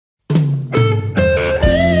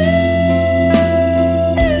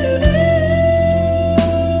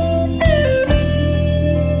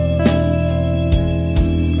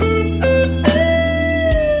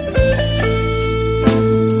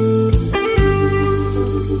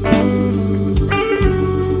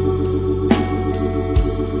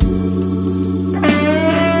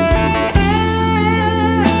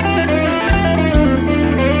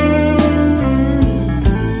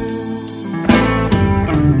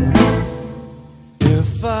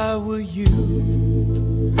I were you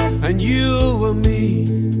and you were me,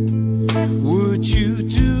 would you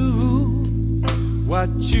do what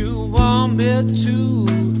you want me to?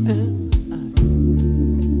 And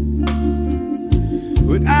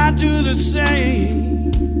would I do the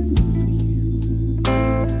same for you?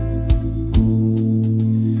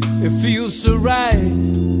 It feels so right,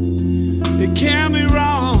 it can't be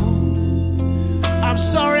wrong. I'm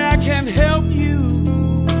sorry I can't help you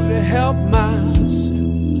to help myself.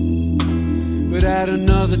 But at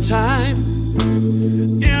another time,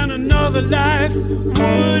 in another life,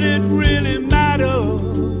 would it really matter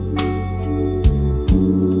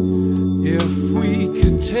if we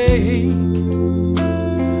could take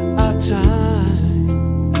our time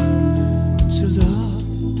to love?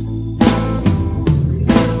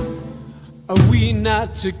 Are we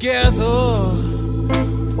not together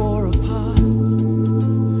or apart?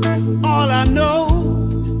 All I know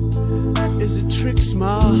is it tricks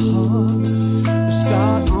my heart to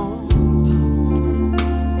start on.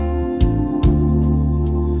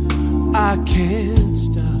 I can't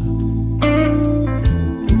stop.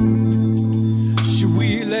 Should we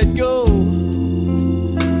let go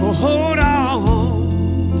or hold on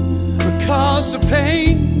and cause the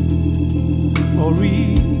pain or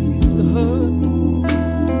ease the hurt?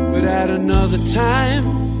 But at another time,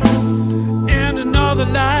 in another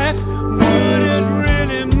life, would it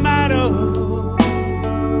really matter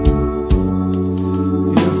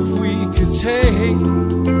if we could take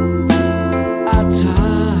our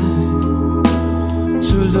time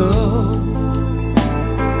to love?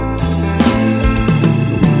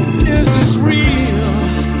 Is this real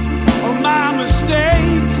or my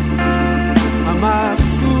mistake? Am I a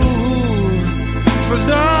fool for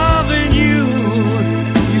loving you?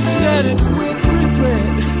 You said it with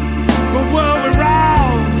regret, but were we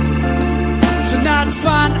wrong to not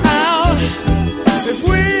find out if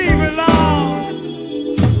we belong?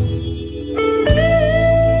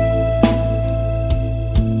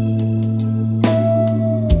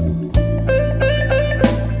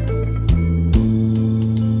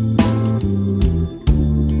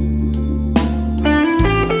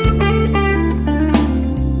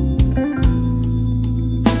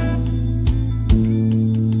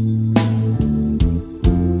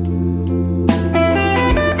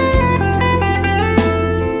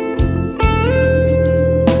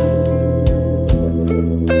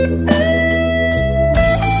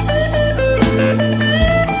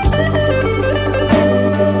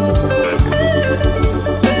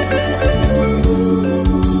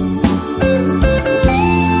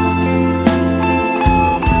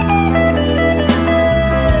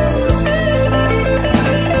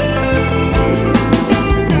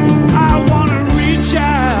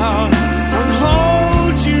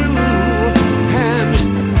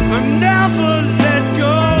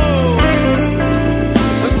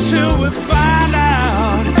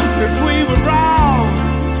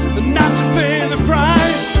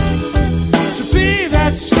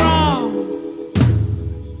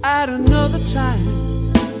 At another time,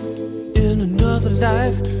 in another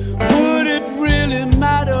life, would it really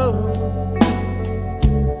matter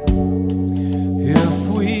if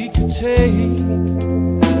we could take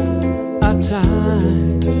our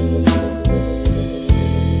time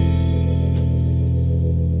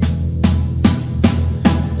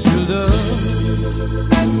to love?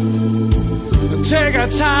 Take our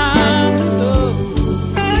time to love.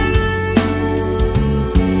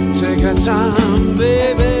 Take our time,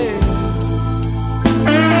 baby.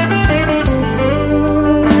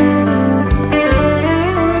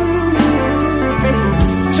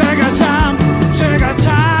 Take our time to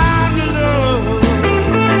love.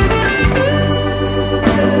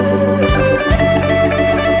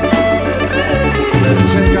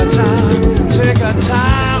 Take our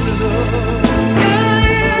time to love.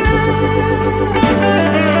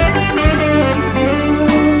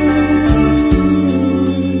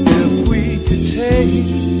 If we could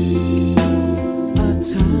take our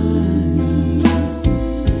time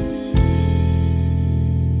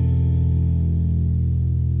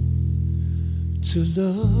to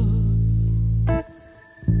love.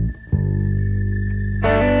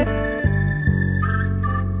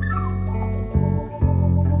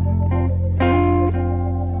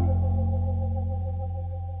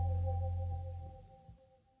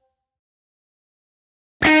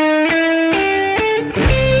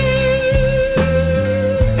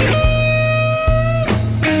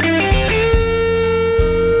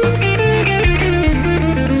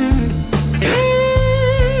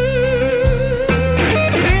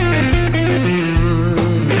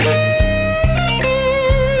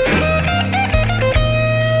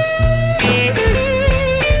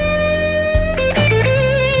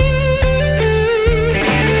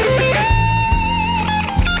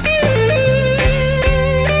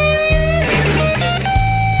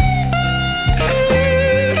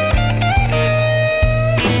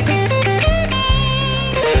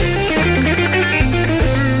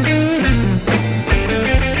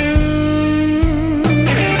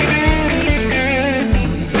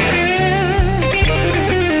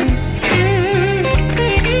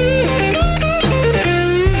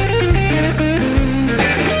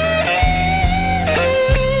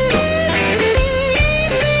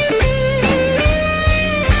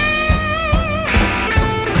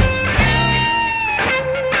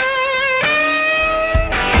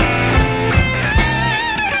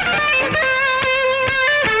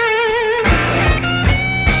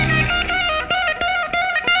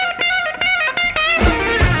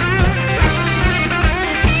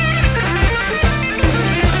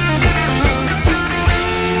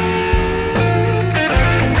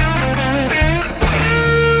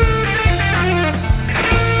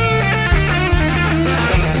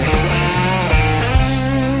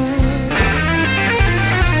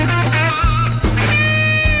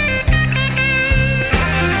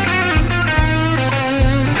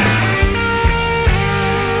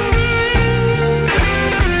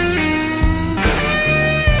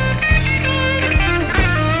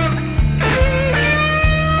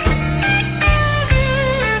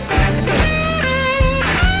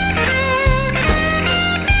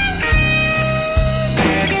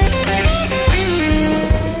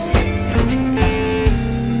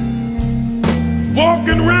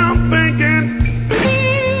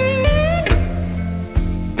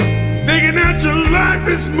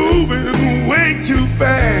 is moving way too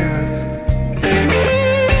fast.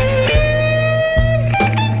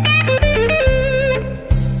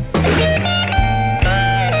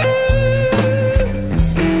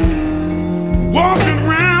 Walking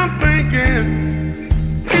around thinking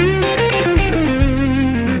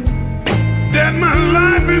that my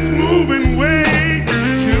life is moving way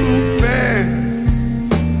too fast.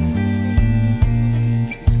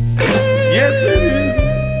 Yes, it is.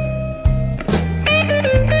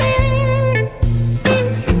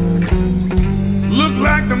 Look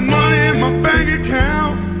like the money in my bank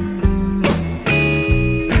account,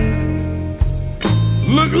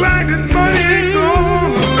 look like the money ain't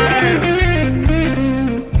gonna last.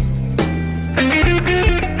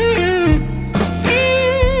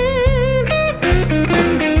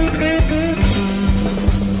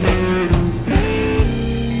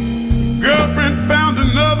 Girlfriend found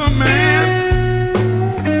another man,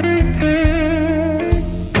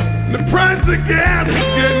 the price of gas is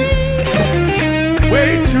getting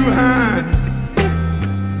way too high.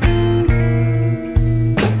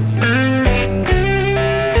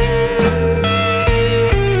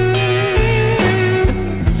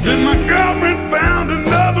 Said my girlfriend found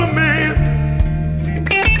another man,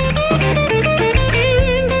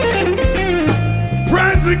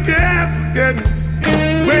 price of gas is getting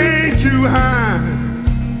way too high.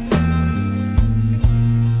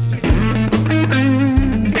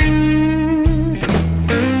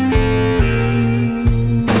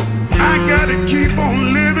 Keep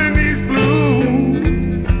on living these blues.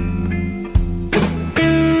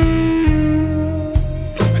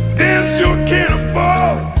 I damn sure can't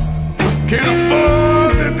afford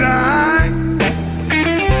to die.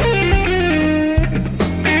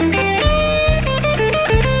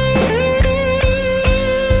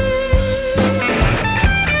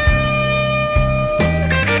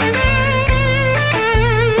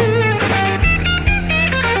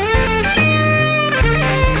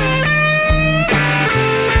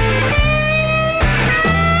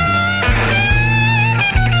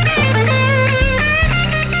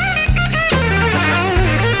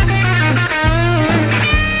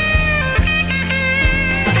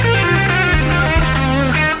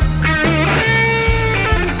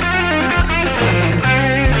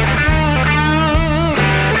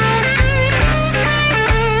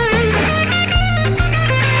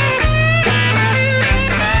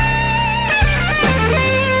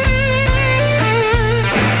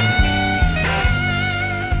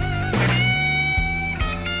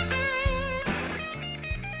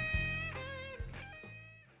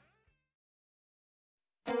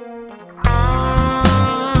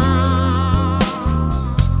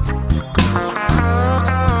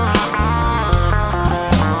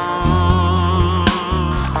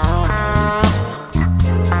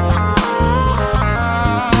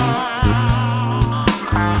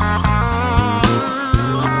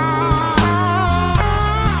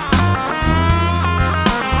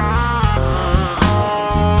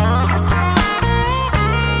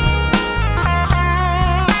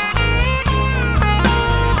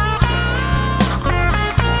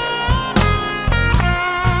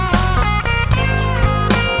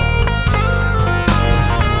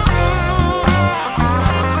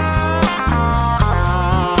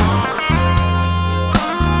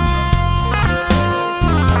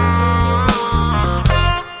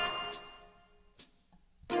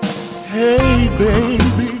 Hey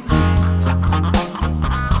baby,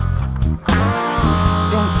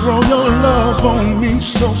 don't throw your love on me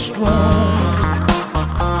so strong.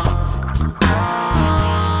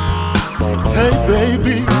 Hey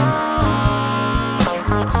baby,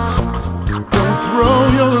 don't throw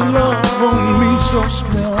your love on me so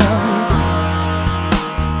strong.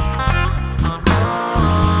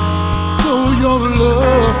 Though your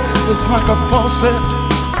love is like a faucet,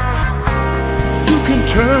 you can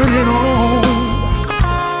turn it on,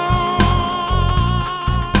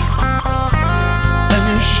 and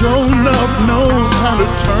you sure enough knows how to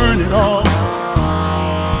turn it off.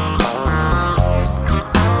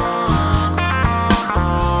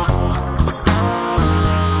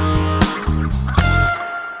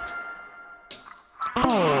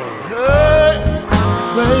 Hey,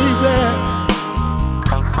 baby,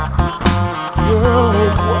 girl,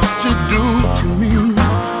 what you do to me?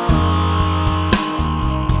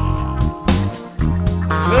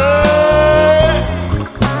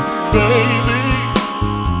 Baby,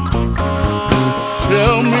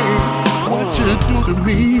 tell me what you do to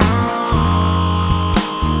me.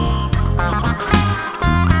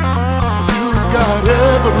 You've got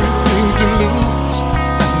everything to lose,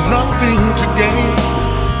 nothing to gain.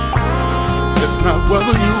 It's not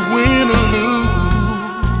whether you win or lose.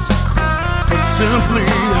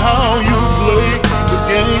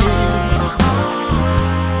 game.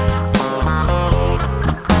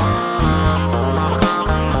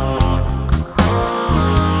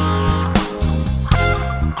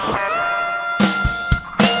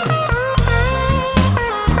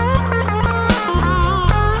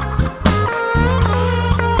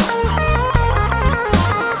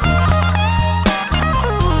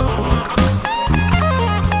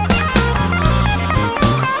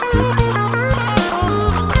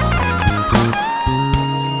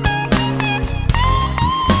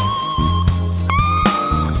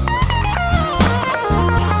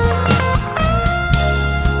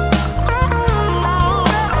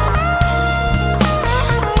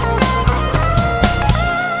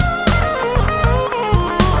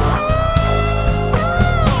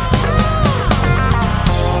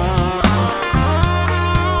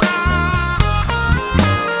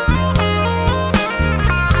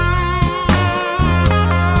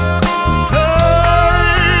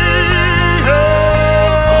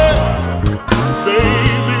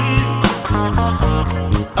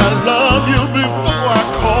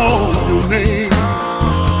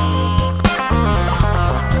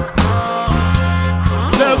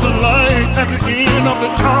 At the end of the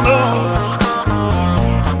tunnel,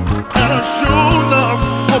 and I sure enough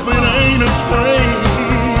hope it ain't a train.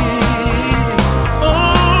 Oh,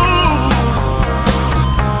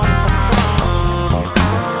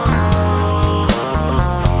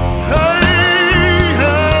 hey,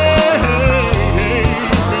 hey, hey,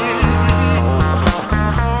 baby.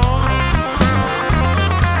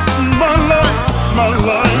 My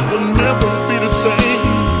life will never be the same.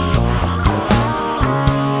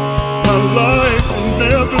 My life will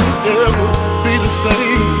never, ever be the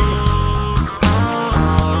same.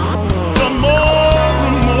 The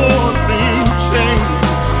more things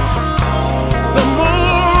change, the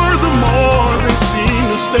more they seem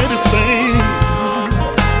to stay the same.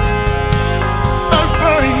 I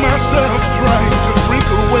find myself trying to drink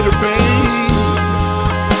away the pain.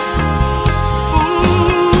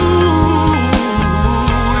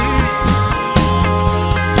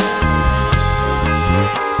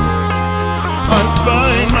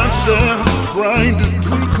 Trying to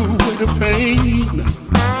drink away the pain.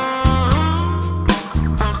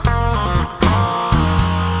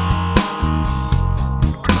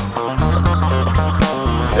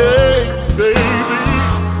 Hey, baby,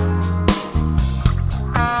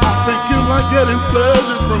 I think you like getting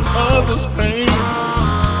pleasure from others' pain.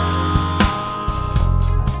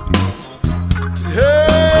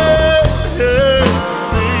 Hey, hey,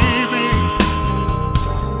 baby,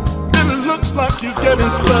 and it looks like you're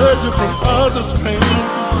getting pleasure from others' pain.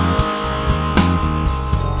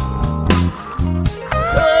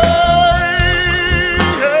 Hey,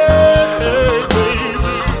 hey, hey,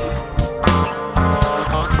 baby,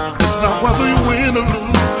 it's not whether you win or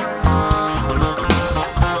lose,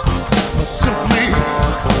 but simply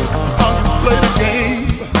how you play the game.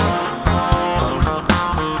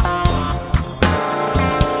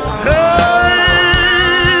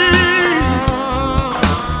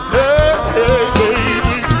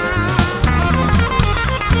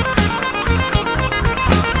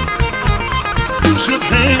 Should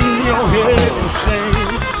hang your head in shame.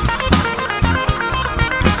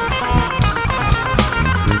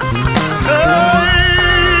 Hey,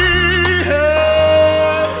 hey,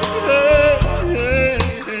 hey, hey,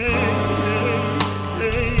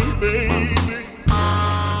 hey, baby.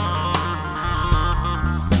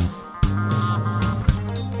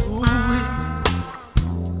 Ooh-wee.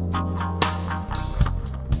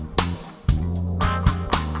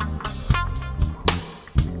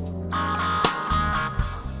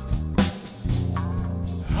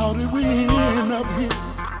 How did we end up here?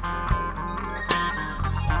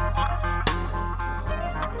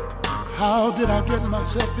 How did I get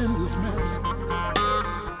myself in this mess?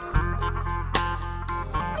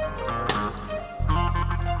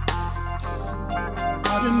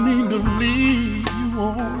 I didn't mean to leave you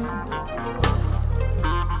on.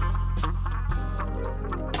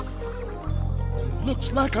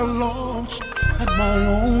 Looks like I lost at my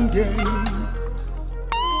own game.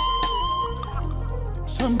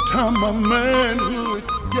 Sometimes my manhood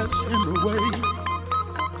gets in the way,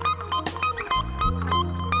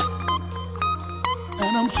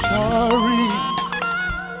 and I'm sorry.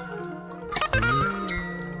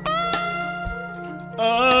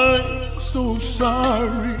 I'm so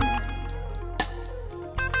sorry.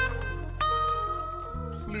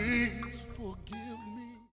 Please forgive me.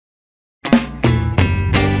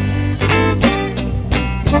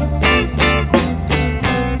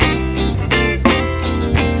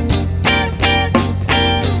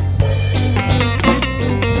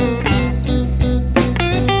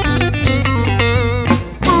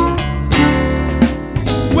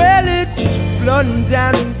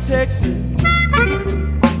 down in Texas.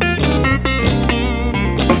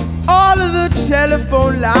 All of the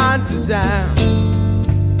telephone lines are down.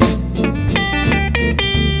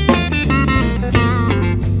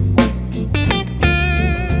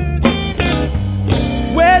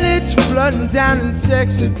 Well, it's flooding down in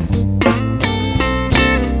Texas.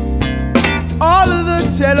 All of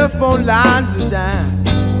the telephone lines are down.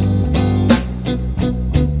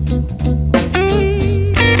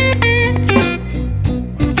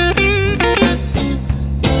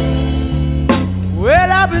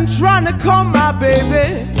 Well, I've been trying to call my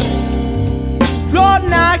baby, Lord,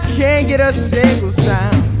 now I can't get a single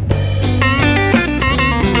sound.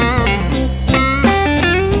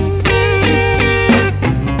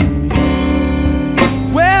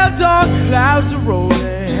 Well, dark clouds are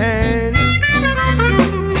rolling,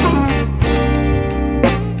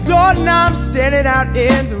 Lord, now I'm standing out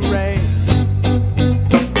in the rain.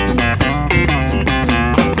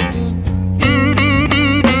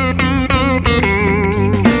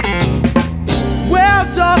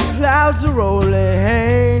 Clouds are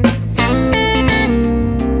rolling,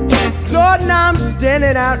 Lord, now I'm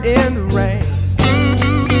standing out in the rain.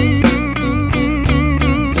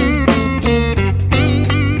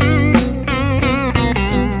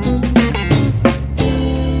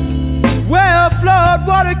 Well, flood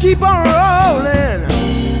water keep on rolling,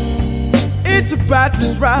 it's about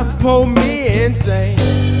to drive poor me insane.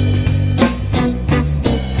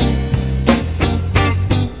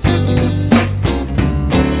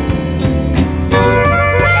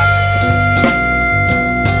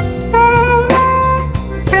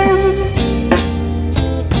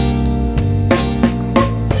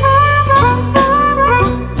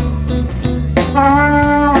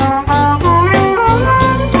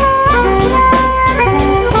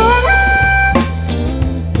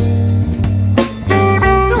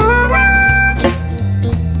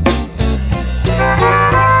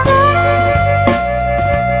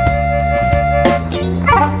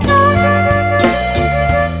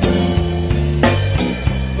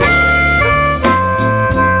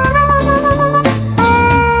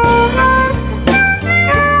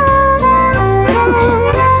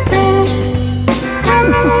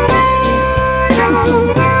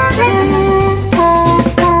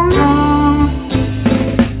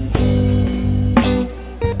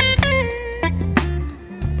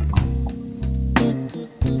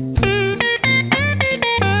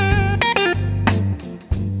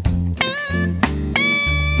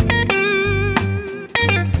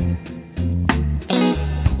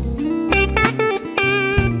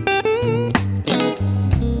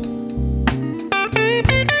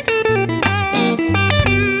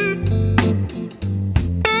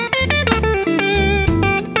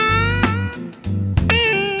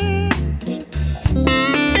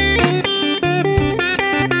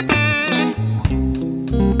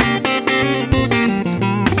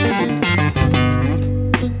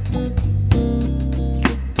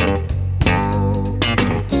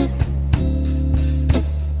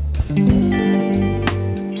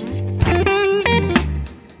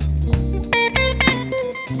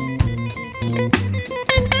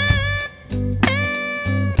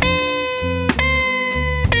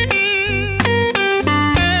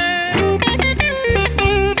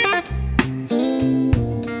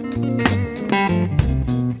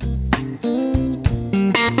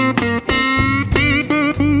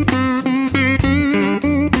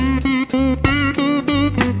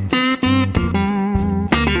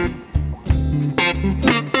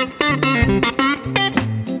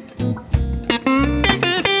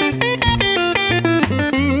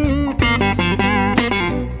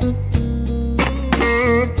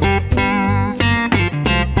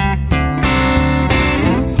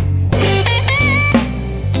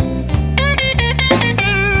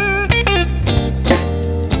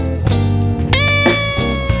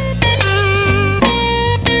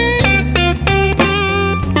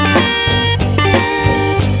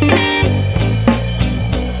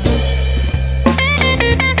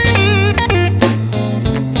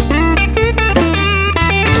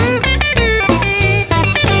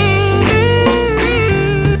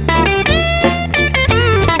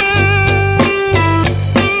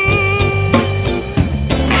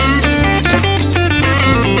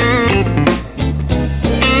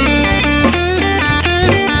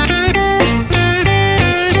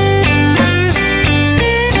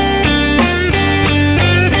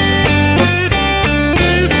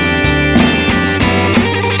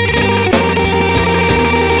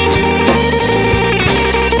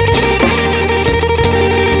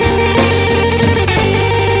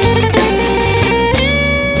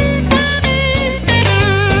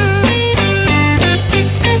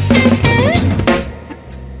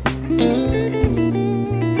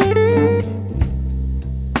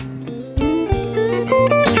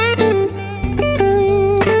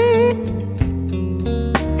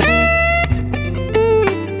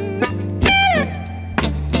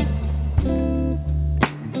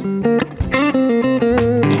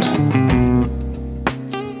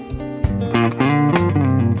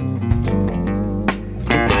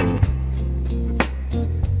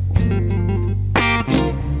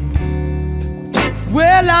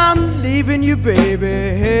 Well, I'm leaving you,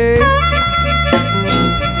 baby.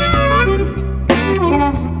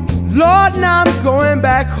 Lord, now I'm going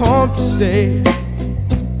back home to stay.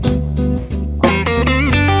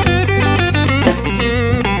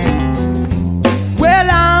 Well,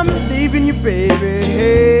 I'm leaving you,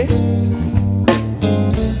 baby.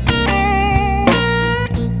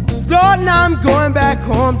 Lord, now I'm going back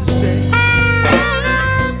home to stay.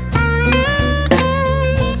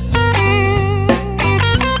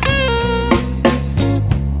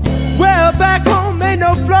 Well, back home ain't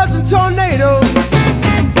no floods and tornadoes.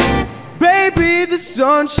 Baby, the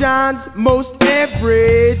sun shines most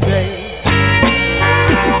every day.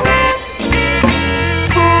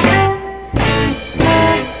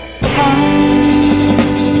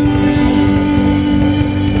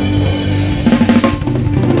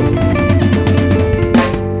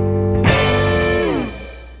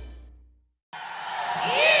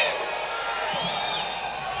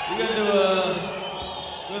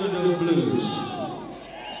 We're gonna do a blues.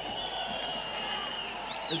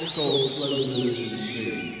 This is called Slow Blues in the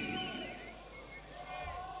Sea.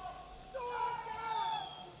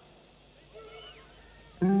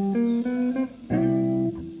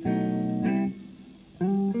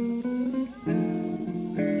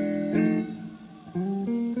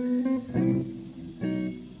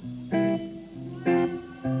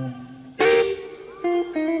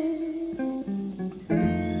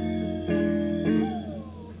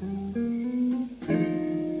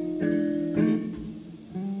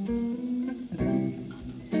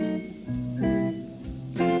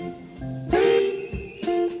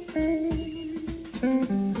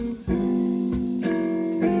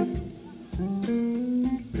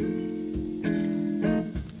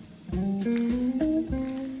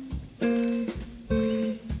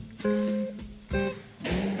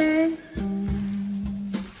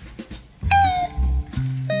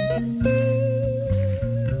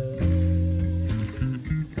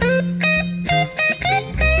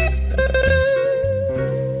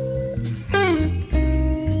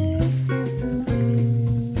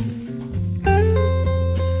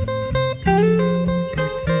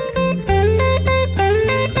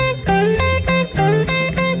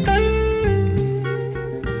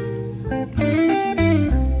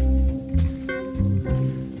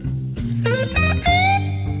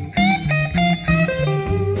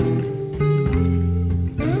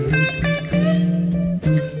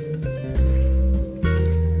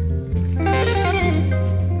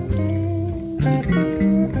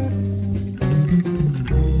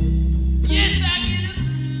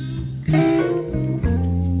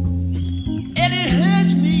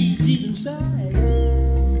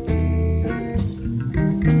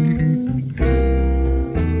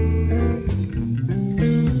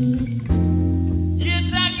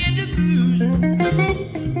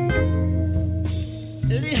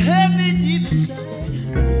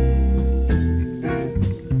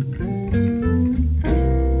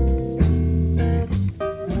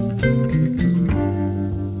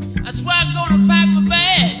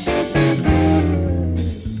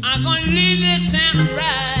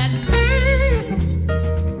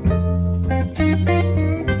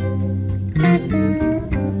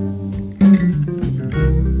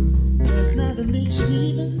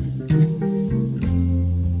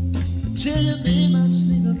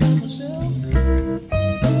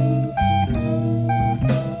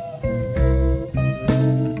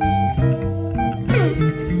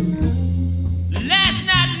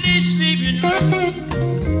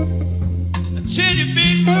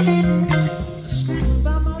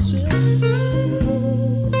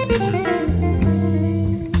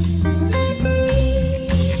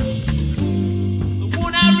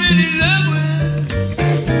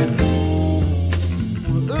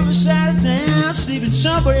 Sleeping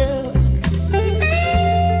somewhere